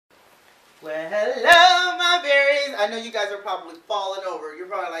Well, hello, my berries. I know you guys are probably falling over. You're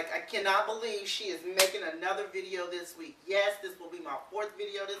probably like, I cannot believe she is making another video this week. Yes, this will be my 4th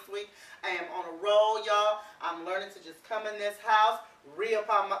video this week. I am on a roll, y'all. I'm learning to just come in this house,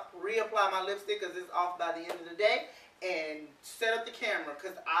 reapply my lipstick because it's off by the end of the day, and set up the camera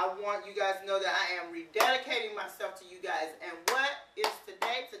because I want you guys to know that I am rededicating myself to you guys. And what is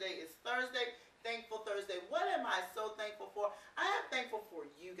today? Today is Thursday. Thankful Thursday. What am I so thankful for? I am thankful for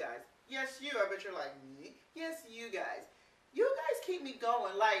you guys. Yes, you. I bet you're like, me? Yes, you guys. You guys keep me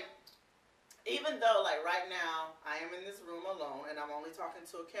going. Like, even though, like, right now, I am in this room alone and I'm only talking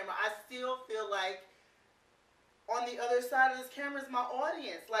to a camera, I still feel like on the other side of this camera is my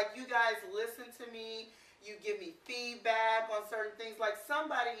audience. Like, you guys listen to me. You give me feedback on certain things. Like,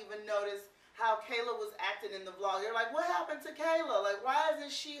 somebody even noticed how Kayla was acting in the vlog. They're like, what happened to Kayla? Like, why isn't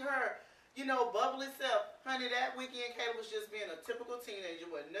she her, you know, bubbly self? Honey, that weekend Kayla was just being a typical teenager.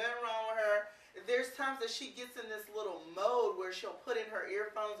 Wasn't nothing wrong with her. There's times that she gets in this little mode where she'll put in her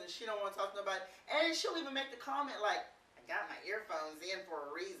earphones and she don't want to talk to nobody. And she'll even make the comment like, I got my earphones in for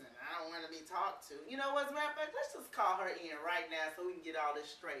a reason. I don't want to be talked to. You know what, as a matter of fact, let's just call her in right now so we can get all this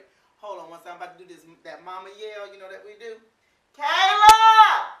straight. Hold on, once I'm about to do this, that mama yell, you know that we do.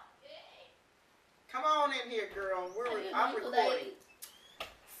 Kayla! Come on in here, girl. I'm recording.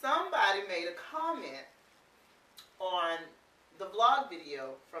 Somebody made a comment on the vlog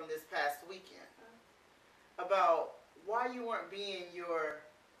video from this past weekend about why you weren't being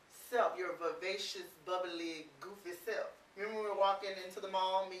yourself, your vivacious, bubbly, goofy self. Remember we were walking into the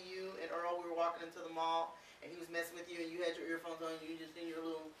mall, me, you, and Earl, we were walking into the mall, and he was messing with you, and you had your earphones on, and you just in your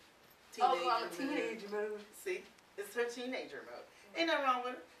little teenager mode. See? It's her teenager mode. Ain't nothing wrong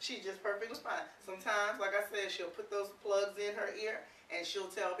with her. She's just perfectly fine. Sometimes, like I said, she'll put those plugs in her ear, and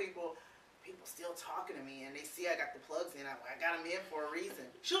she'll tell people still talking to me, and they see I got the plugs in. I got them in for a reason.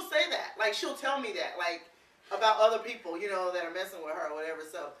 She'll say that. Like, she'll tell me that, like, about other people, you know, that are messing with her or whatever.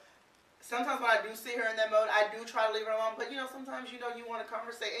 So, sometimes when I do see her in that mode, I do try to leave her alone. But, you know, sometimes, you know, you want to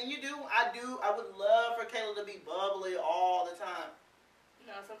conversate. And you do. I would love for Kayla to be bubbly all the time.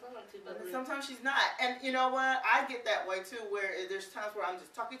 No, sometimes I'm too bubbly. Sometimes she's not. And you know what? I get that way too, where there's times where I'm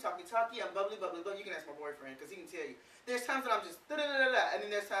just talky. I'm bubbly. You can ask my boyfriend because he can tell you. There's times that I'm just da-da-da-da-da. And then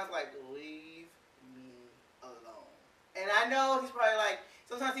there's times like, leave me alone. And I know he's probably like,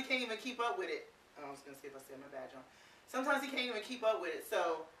 sometimes he can't even keep up with it. Oh, I was going to see if I said my badge on. Sometimes he can't even keep up with it.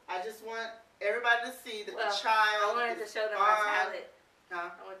 So I just want everybody to see that the child. I wanted to show them my talent.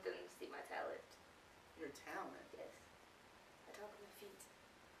 Huh? I want them to see my talent. Your talent? Yes. I talk with my feet.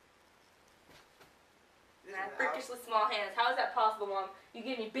 And I have freakishly small hands. How is that possible, Mom? You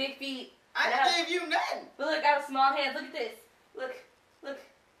give me big feet. I gave you nothing. But look, I have small hands. Look at this. Look.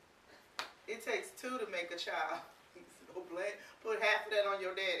 It takes 2 to make a child. So put half of that on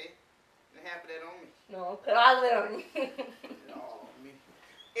your daddy and half of that on me. No, put all of it on you. Oh, me.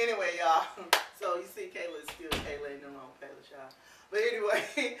 Anyway, y'all. So you see, Kayla is still Kayla, ain't no wrong with Kayla, child. But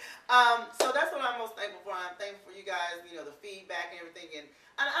anyway, so that's what I'm most thankful for. I'm thankful for you guys, you know, the feedback and everything. And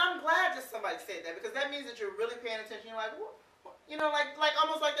I'm glad that somebody said that because that means that you're really paying attention. You're like, what? You know, like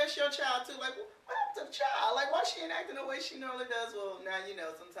almost like that's your child too. Like, what happened to the child? Like, why she ain't acting the way she normally does? Well, now you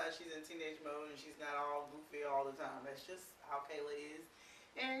know. Sometimes she's in teenage mode and she's not all goofy all the time. That's just how Kayla is.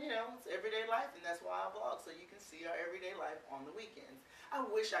 And you know, it's everyday life, and that's why I vlog, so you can see our everyday life on the weekends. I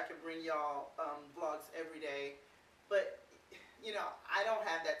wish I could bring y'all vlogs every day, but you know, I don't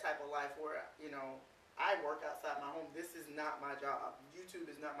have that type of life where, you know, I work outside my home. This is not my job. YouTube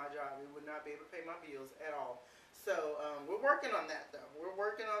is not my job. It would not be able to pay my bills at all. So, we're working on that, though. We're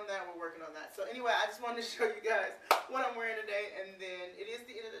working on that. So, anyway, I just wanted to show you guys what I'm wearing today. And then, it is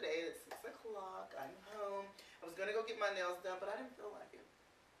the end of the day. It's 6 o'clock. I'm home. I was going to go get my nails done, but I didn't feel like it.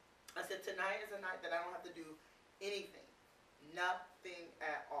 I said, tonight is a night that I don't have to do anything. Nothing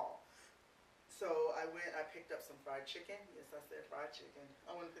at all. So, I picked up some fried chicken. Yes, I said fried chicken.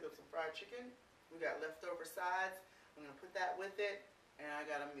 I want to pick up some fried chicken. We got leftover sides. I'm going to put that with it. And I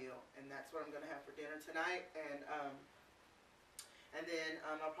got a meal, and that's what I'm gonna have for dinner tonight. And then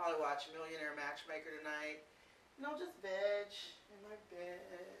I'll probably watch Millionaire Matchmaker tonight. You know, just veg in my bed.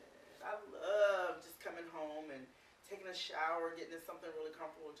 I love just coming home and taking a shower, getting in something really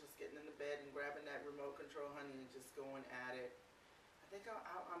comfortable, just getting in the bed and grabbing that remote control, honey, and just going at it. I think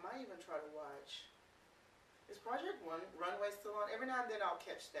I might even try to watch. Is Project Runway still on? Every now and then I'll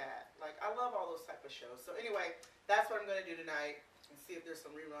catch that. Like, I love all those type of shows. So anyway, that's what I'm gonna do tonight. And see if there's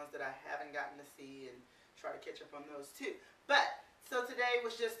some reruns that I haven't gotten to see and try to catch up on those too. But, so today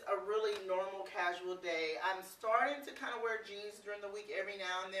was just a really normal, casual day. I'm starting to kind of wear jeans during the week every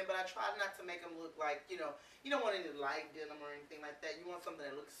now and then, but I try not to make them look like, you know, you don't want any light denim or anything like that. You want something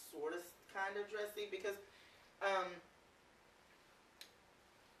that looks sort of kind of dressy because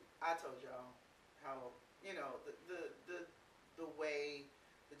I told y'all how, you know, the way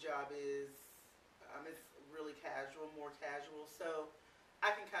the job is, it's really casual, more casual. So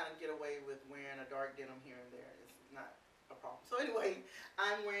I can kind of get away with wearing a dark denim here and there. It's not a problem. So anyway,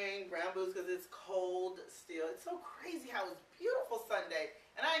 I'm wearing brown boots because it's cold still. It's so crazy how it's beautiful Sunday.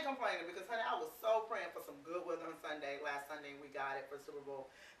 And I ain't complaining because, honey, I was so praying for some good weather on Sunday. Last Sunday we got it for Super Bowl.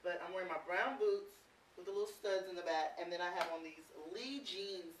 But I'm wearing my brown boots with the little studs in the back. And then I have on these Lee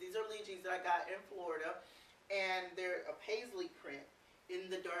jeans. These are Lee jeans that I got in Florida. And they're a paisley print in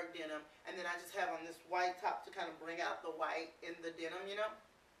the dark denim. And then I just have on this white top to kind of bring out the white in the denim, you know.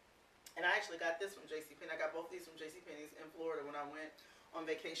 And I actually got this from JCPenney. I got both these from JCPenney's in Florida when I went on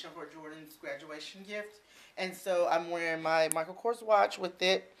vacation for Jordan's graduation gift. And so I'm wearing my Michael Kors watch with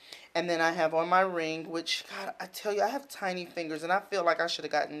it. And then I have on my ring, which, God, I tell you, I have tiny fingers. And I feel like I should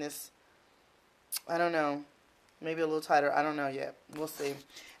have gotten this, I don't know, maybe a little tighter. I don't know yet. We'll see.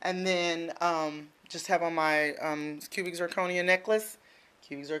 And then just have on my cubic zirconia necklace.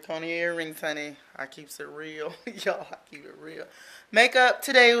 Cubic zirconia earrings, honey. I keeps it real. Y'all, I keep it real. Makeup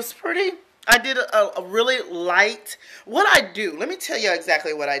today was pretty. I did a really light. What I do, let me tell you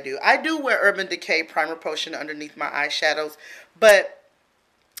exactly what I do. I do wear Urban Decay Primer Potion underneath my eyeshadows. But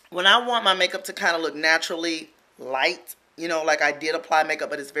when I want my makeup to kind of look naturally light, you know, like I did apply makeup,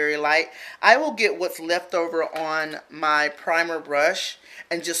 but it's very light, I will get what's left over on my primer brush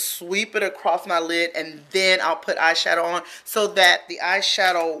and just sweep it across my lid, and then I'll put eyeshadow on so that the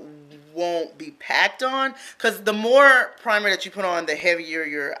eyeshadow won't be packed on, because the more primer that you put on, the heavier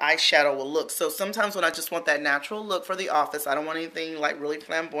your eyeshadow will look. So sometimes when I just want that natural look for the office, I don't want anything like really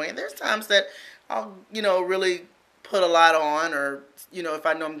flamboyant. There's times that I'll, you know, really put a lot on, or, you know, if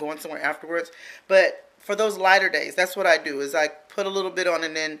I know I'm going somewhere afterwards. But for those lighter days, that's what I do, is I put a little bit on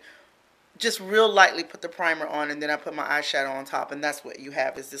and then just real lightly put the primer on, and then I put my eyeshadow on top, and that's what you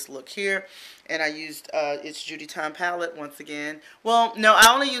have is this look here. And I used It's Judy Time palette once again. Well, no,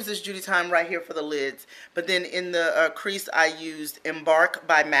 I only use this Judy Time right here for the lids, but then in the crease I used Embark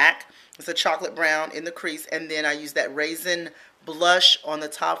by MAC. It's a chocolate brown in the crease, and then I used that Raisin blush on the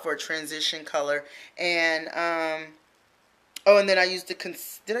top for a transition color. And oh, and then I used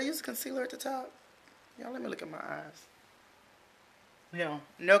did I use the concealer at the top? Y'all, let me look at my eyes. Yeah,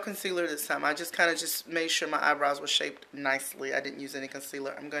 no concealer this time. I just kind of just made sure my eyebrows were shaped nicely. I didn't use any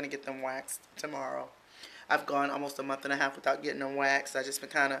concealer. I'm going to get them waxed tomorrow. I've gone almost a month and a half without getting them waxed. I just been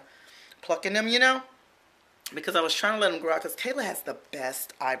kind of plucking them, you know, because I was trying to let them grow out, because Kayla has the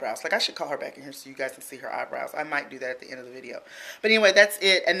best eyebrows. Like, I should call her back in here so you guys can see her eyebrows. I might do that at the end of the video. But anyway, that's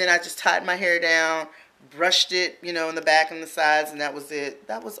it. And then I just tied my hair down, brushed it, you know, in the back and the sides, and that was it.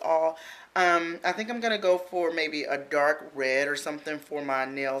 That was all. I think I'm going to go for maybe a dark red or something for my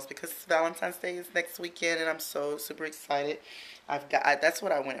nails, because Valentine's Day is next weekend, and I'm so super excited. That's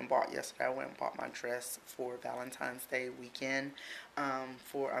what I went and bought yesterday. I went and bought my dress for Valentine's Day weekend. I'm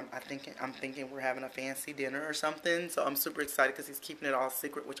thinking we're having a fancy dinner or something, so I'm super excited because he's keeping it all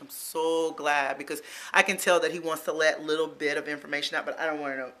secret, which I'm so glad, because I can tell that he wants to let a little bit of information out, but I don't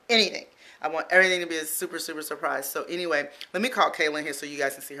want to know anything. I want everything to be a super, super surprise. So anyway, let me call Kayla in here so you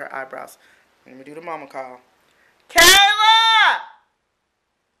guys can see her eyebrows. Let me do the mama call. Kayla!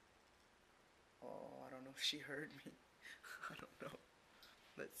 Oh, I don't know if she heard me. I don't know.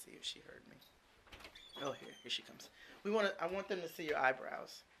 Let's see if she heard me. Oh, here she comes. I want them to see your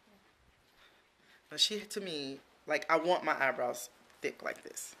eyebrows. Now, to me, like, I want my eyebrows thick like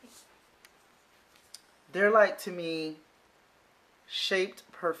this. They're like, to me, shaped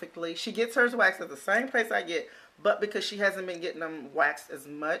perfectly. She gets hers waxed at the same place I get, but because she hasn't been getting them waxed as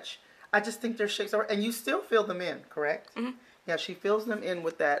much, I just think their shapes are, and you still fill them in, correct? Mm-hmm. Yeah, she fills them in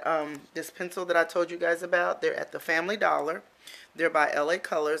with that this pencil that I told you guys about. They're at the Family Dollar. They're by LA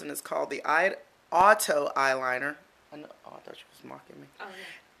Colors, and it's called the Auto Eyeliner. I thought she was mocking me. Oh,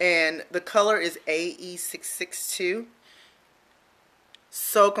 yeah. And the color is AE662.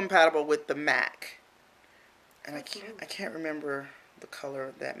 So compatible with the MAC. And I can't remember the color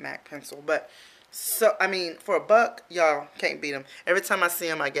of that MAC pencil, but so, I mean, for $1, y'all can't beat them. Every time I see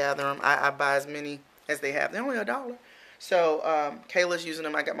them, I gather them. I buy as many as they have. They're only $1. So Kayla's using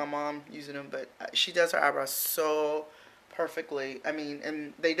them. I got my mom using them, but she does her eyebrows so perfectly. I mean,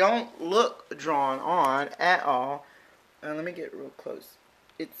 and they don't look drawn on at all. Let me get real close.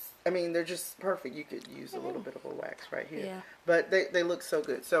 I mean, they're just perfect. You could use a little bit of a wax right here. Yeah. But they look so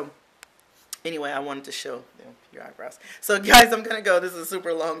good. So Anyway, I wanted to show them your eyebrows. So, guys, I'm going to go. This is a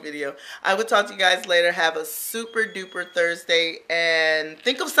super long video. I will talk to you guys later. Have a super duper Thursday. And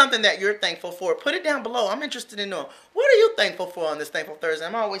think of something that you're thankful for. Put it down below. I'm interested in knowing, what are you thankful for on this Thankful Thursday?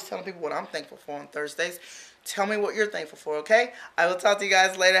 I'm always telling people what I'm thankful for on Thursdays. Tell me what you're thankful for, okay? I will talk to you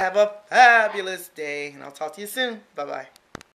guys later. Have a fabulous day. And I'll talk to you soon. Bye-bye.